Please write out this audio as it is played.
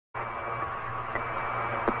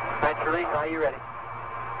release, are you ready?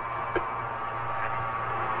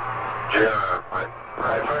 Zero, right,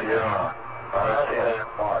 zero.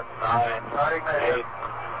 10, 9, 8,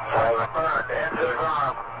 7, burn, engine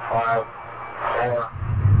on. 5, 4,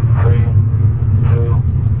 3, 2,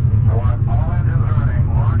 1. All engines running.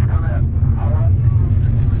 Launch commit.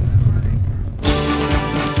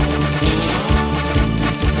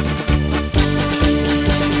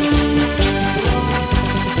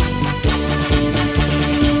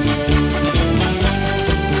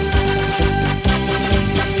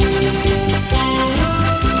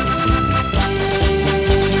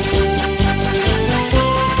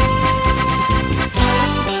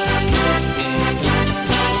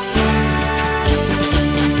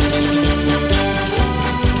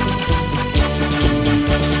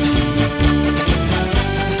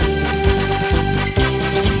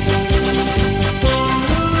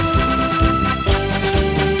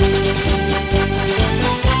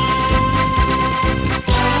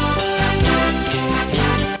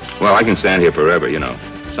 Well, I can stand here forever, you know.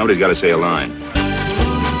 Somebody's got to say a line.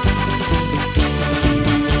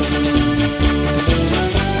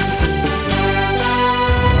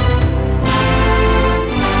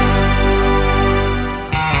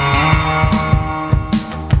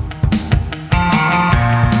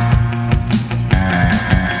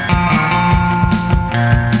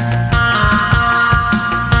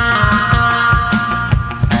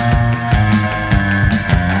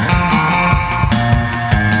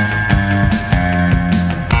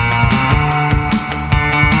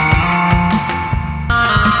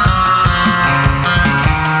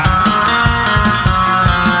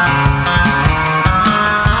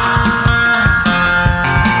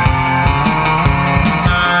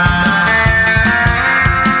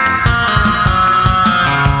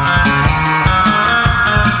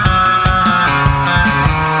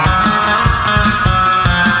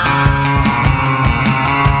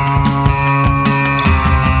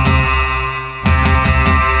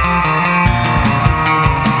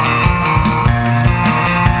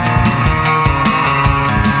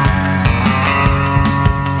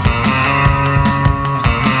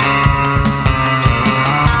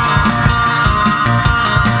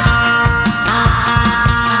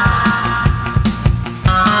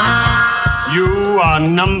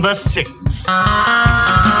 Number 6.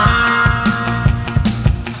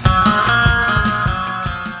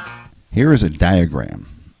 Here is a diagram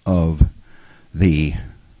of the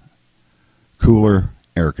cooler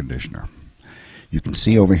air conditioner. You can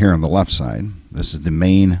see over here on the left side, this is the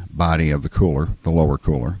main body of the cooler, the lower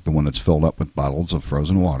cooler, the one that's filled up with bottles of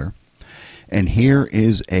frozen water. And here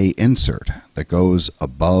is a insert that goes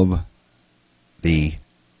above the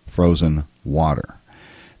frozen water.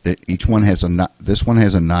 Each one has this one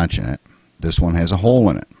has a notch in it. This one has a hole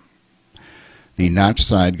in it. The notch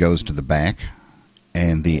side goes to the back,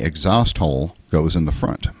 and the exhaust hole goes in the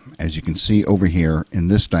front, as you can see over here in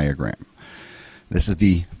this diagram. This is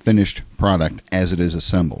the finished product as it is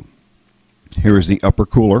assembled. Here is the upper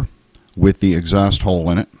cooler with the exhaust hole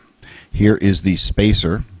in it. Here is the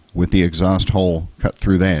spacer with the exhaust hole cut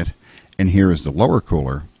through that. And here is the lower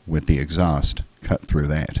cooler with the exhaust cut through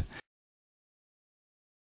that.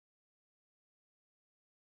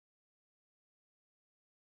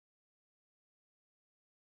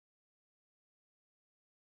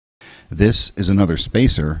 This is another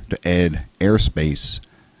spacer to add airspace,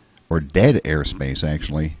 or dead airspace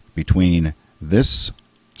actually, between this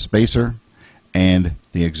spacer and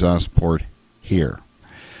the exhaust port here.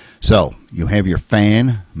 So you have your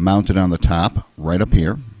fan mounted on the top, right up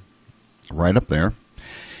here, right up there.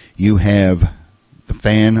 You have the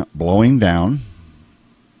fan blowing down.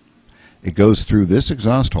 It goes through this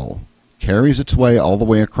exhaust hole, carries its way all the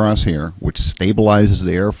way across here, which stabilizes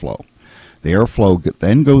the airflow. The airflow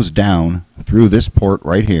then goes down through this port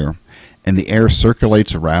right here, and the air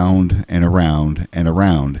circulates around and around and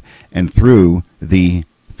around and through the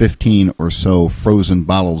 15 or so frozen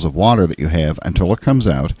bottles of water that you have until it comes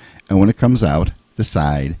out. And when it comes out the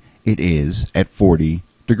side, it is at 40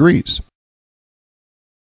 degrees.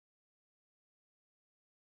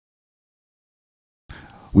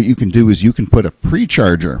 What you can do is you can put a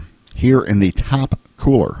pre-charger here in the top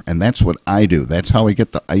cooler, and that's what I do. That's how I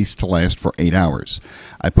get the ice to last for 8 hours.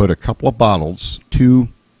 I put a couple of bottles, 2,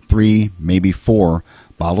 3, maybe 4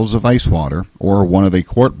 bottles of ice water, or one of the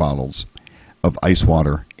quart bottles of ice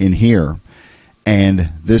water in here, and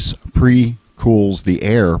this pre-cools the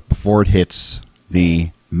air before it hits the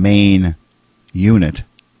main unit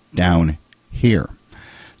down here.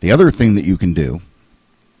 The other thing that you can do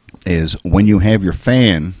is when you have your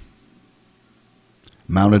fan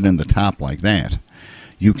mounted in the top like that,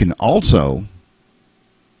 you can also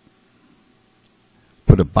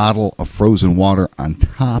put a bottle of frozen water on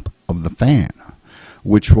top of the fan,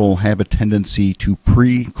 which will have a tendency to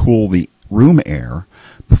pre-cool the room air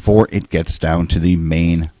before it gets down to the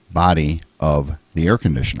main body of the air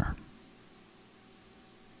conditioner.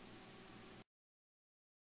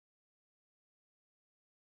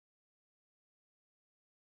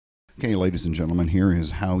 Okay, ladies and gentlemen, here is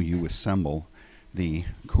how you assemble the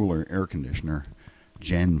cooler air conditioner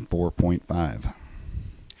Gen 4.5.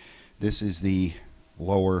 This is the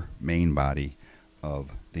lower main body of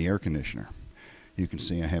the air conditioner. You can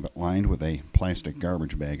see I have it lined with a plastic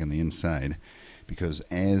garbage bag on the inside, because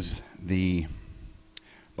as the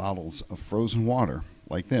bottles of frozen water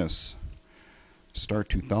like this start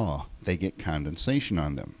to thaw, they get condensation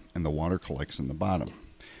on them and the water collects in the bottom.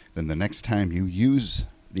 Then the next time you use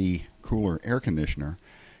the cooler air conditioner,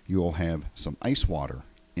 you will have some ice water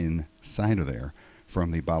inside of there from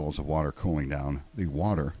the bottles of water cooling down the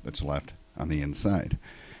water that's left on the inside.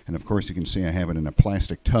 And of course you can see I have it in a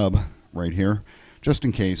plastic tub right here, just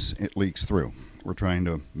in case it leaks through. We're trying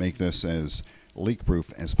to make this as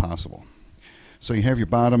leak-proof as possible. So you have your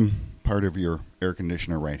bottom part of your air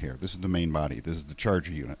conditioner right here. This is the main body. This is the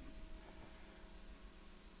charger unit.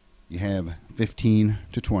 You have 15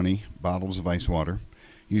 to 20 bottles of ice water.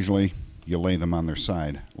 Usually you lay them on their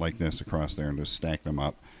side like this across there and just stack them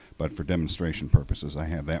up. But for demonstration purposes, I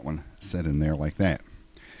have that one set in there like that.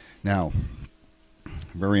 Now,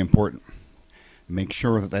 very important, make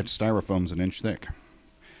sure that styrofoam's an inch thick.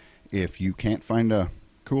 If you can't find a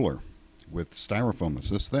cooler with styrofoam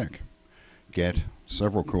that's this thick, get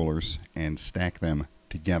several coolers and stack them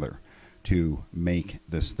together to make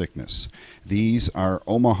this thickness. These are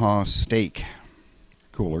Omaha Steak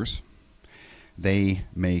coolers. They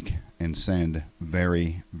make and send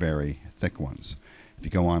very, very thick ones. If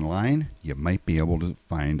you go online, you might be able to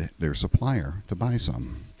find their supplier to buy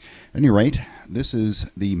some. At any rate, this is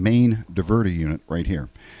the main diverter unit right here.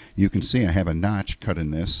 You can see I have a notch cut in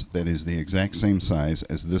this that is the exact same size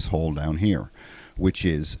as this hole down here, which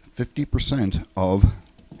is 50% of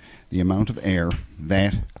the amount of air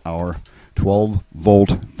that our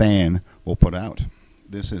 12-volt fan will put out.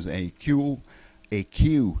 This is a Q-Cool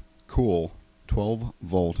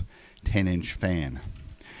 12-volt 10-inch fan.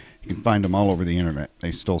 You can find them all over the internet.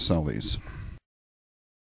 They still sell these.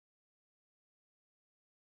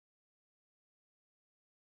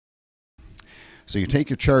 So you take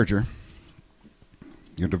your charger,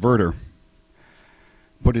 your diverter,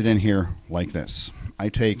 put it in here like this. I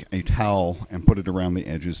take a towel and put it around the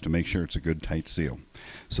edges to make sure it's a good tight seal.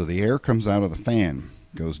 So the air comes out of the fan,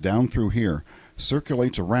 goes down through here,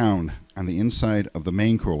 circulates around on the inside of the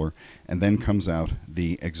main cooler, and then comes out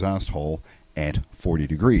the exhaust hole at 40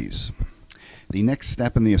 degrees. The next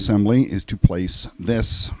step in the assembly is to place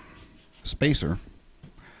this spacer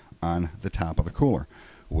on the top of the cooler,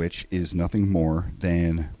 which is nothing more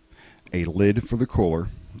than a lid for the cooler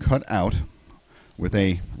cut out with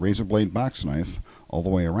a razor blade box knife all the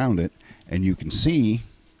way around it, and you can see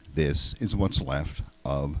this is what's left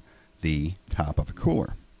of the top of the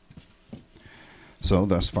cooler. So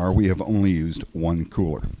thus far we have only used one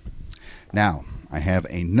cooler. Now I have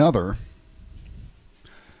another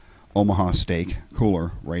Omaha Steak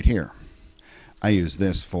cooler right here. I use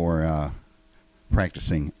this for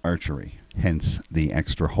practicing archery, hence the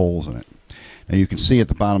extra holes in it. Now you can see at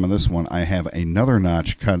the bottom of this one I have another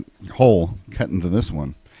notch hole cut into this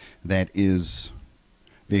one that is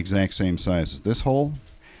the exact same size as this hole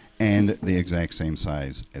and the exact same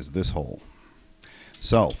size as this hole.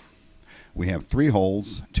 So we have 3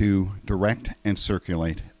 holes to direct and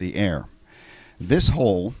circulate the air. This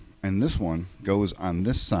hole and this one goes on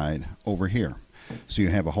this side over here. So you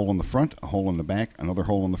have a hole in the front, a hole in the back, another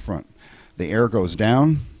hole in the front. The air goes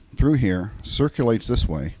down through here, circulates this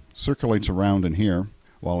way, circulates around in here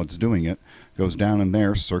while it's doing it, goes down in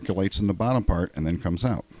there, circulates in the bottom part, and then comes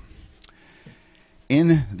out.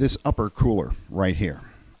 In this upper cooler right here,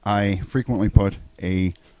 I frequently put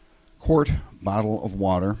a quart bottle of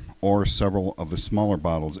water or several of the smaller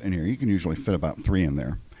bottles in here. You can usually fit about 3 in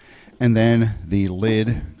there. And then the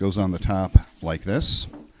lid goes on the top like this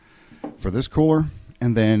for this cooler,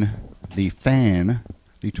 and then the fan,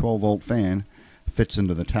 the 12-volt fan, fits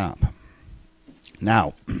into the top.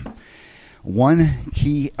 Now, one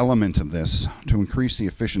key element of this to increase the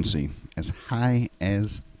efficiency as high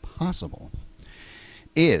as possible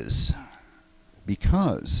is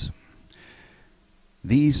because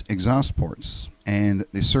these exhaust ports and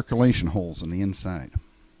the circulation holes on the inside,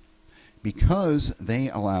 because they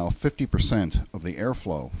allow 50% of the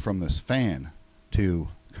airflow from this fan to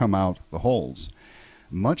come out the holes,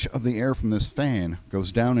 much of the air from this fan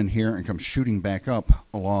goes down in here and comes shooting back up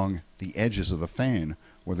along the edges of the fan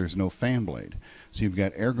where there's no fan blade. So you've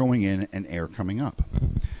got air going in and air coming up.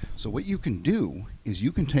 So what you can do is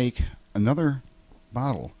you can take another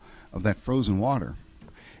bottle of that frozen water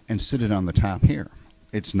and sit it on the top here.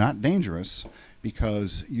 It's not dangerous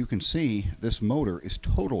because you can see this motor is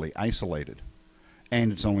totally isolated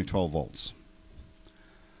and it's only 12 volts.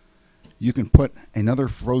 You can put another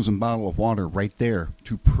frozen bottle of water right there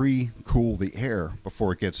to pre-cool the air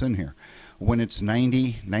before it gets in here. When it's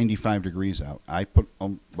 90, 95 degrees out, I put a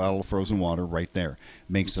bottle of frozen water right there.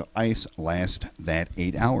 Makes the ice last that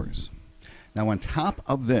 8 hours. Now on top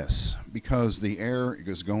of this, because the air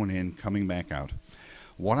is going in, coming back out,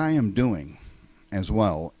 what I am doing as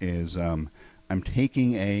well is I'm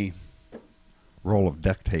taking a roll of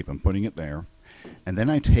duct tape and putting it there, and then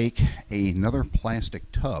I take another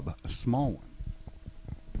plastic tub, a small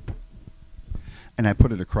one, and I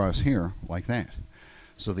put it across here like that.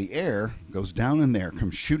 So the air goes down in there,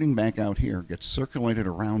 comes shooting back out here, gets circulated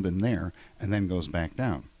around in there, and then goes back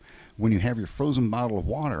down. When you have your frozen bottle of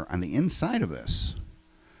water on the inside of this,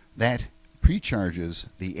 that precharges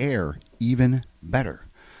the air even better.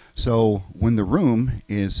 So when the room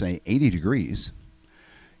is, say, 80 degrees,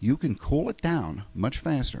 you can cool it down much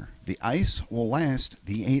faster. The ice will last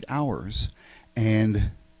the 8 hours,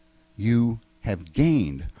 and you have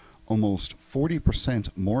gained almost 40%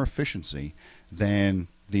 more efficiency than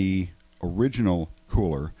the original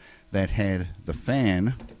cooler that had the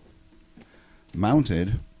fan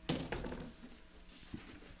mounted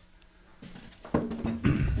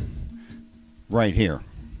right here.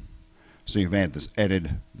 So you've added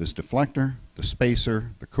this deflector, the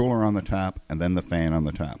spacer, the cooler on the top, and then the fan on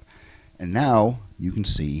the top. And now you can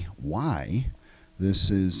see why this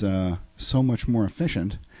is so much more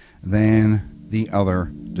efficient than the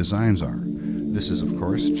other designs are. This is, of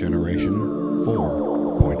course, generation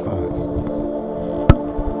 4.5.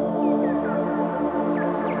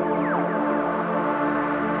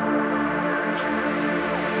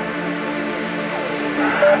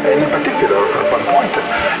 And in particular, at one point,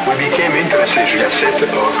 we became interested, Julia said, of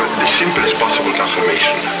the simplest possible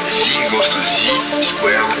transformation. Z goes to Z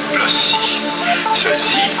squared plus C. So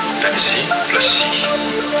Z times Z plus C.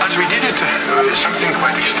 As we did it, something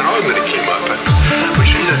quite extraordinary came up,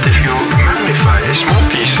 which is that if you magnify a small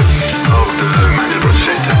piece of the Mandelbrot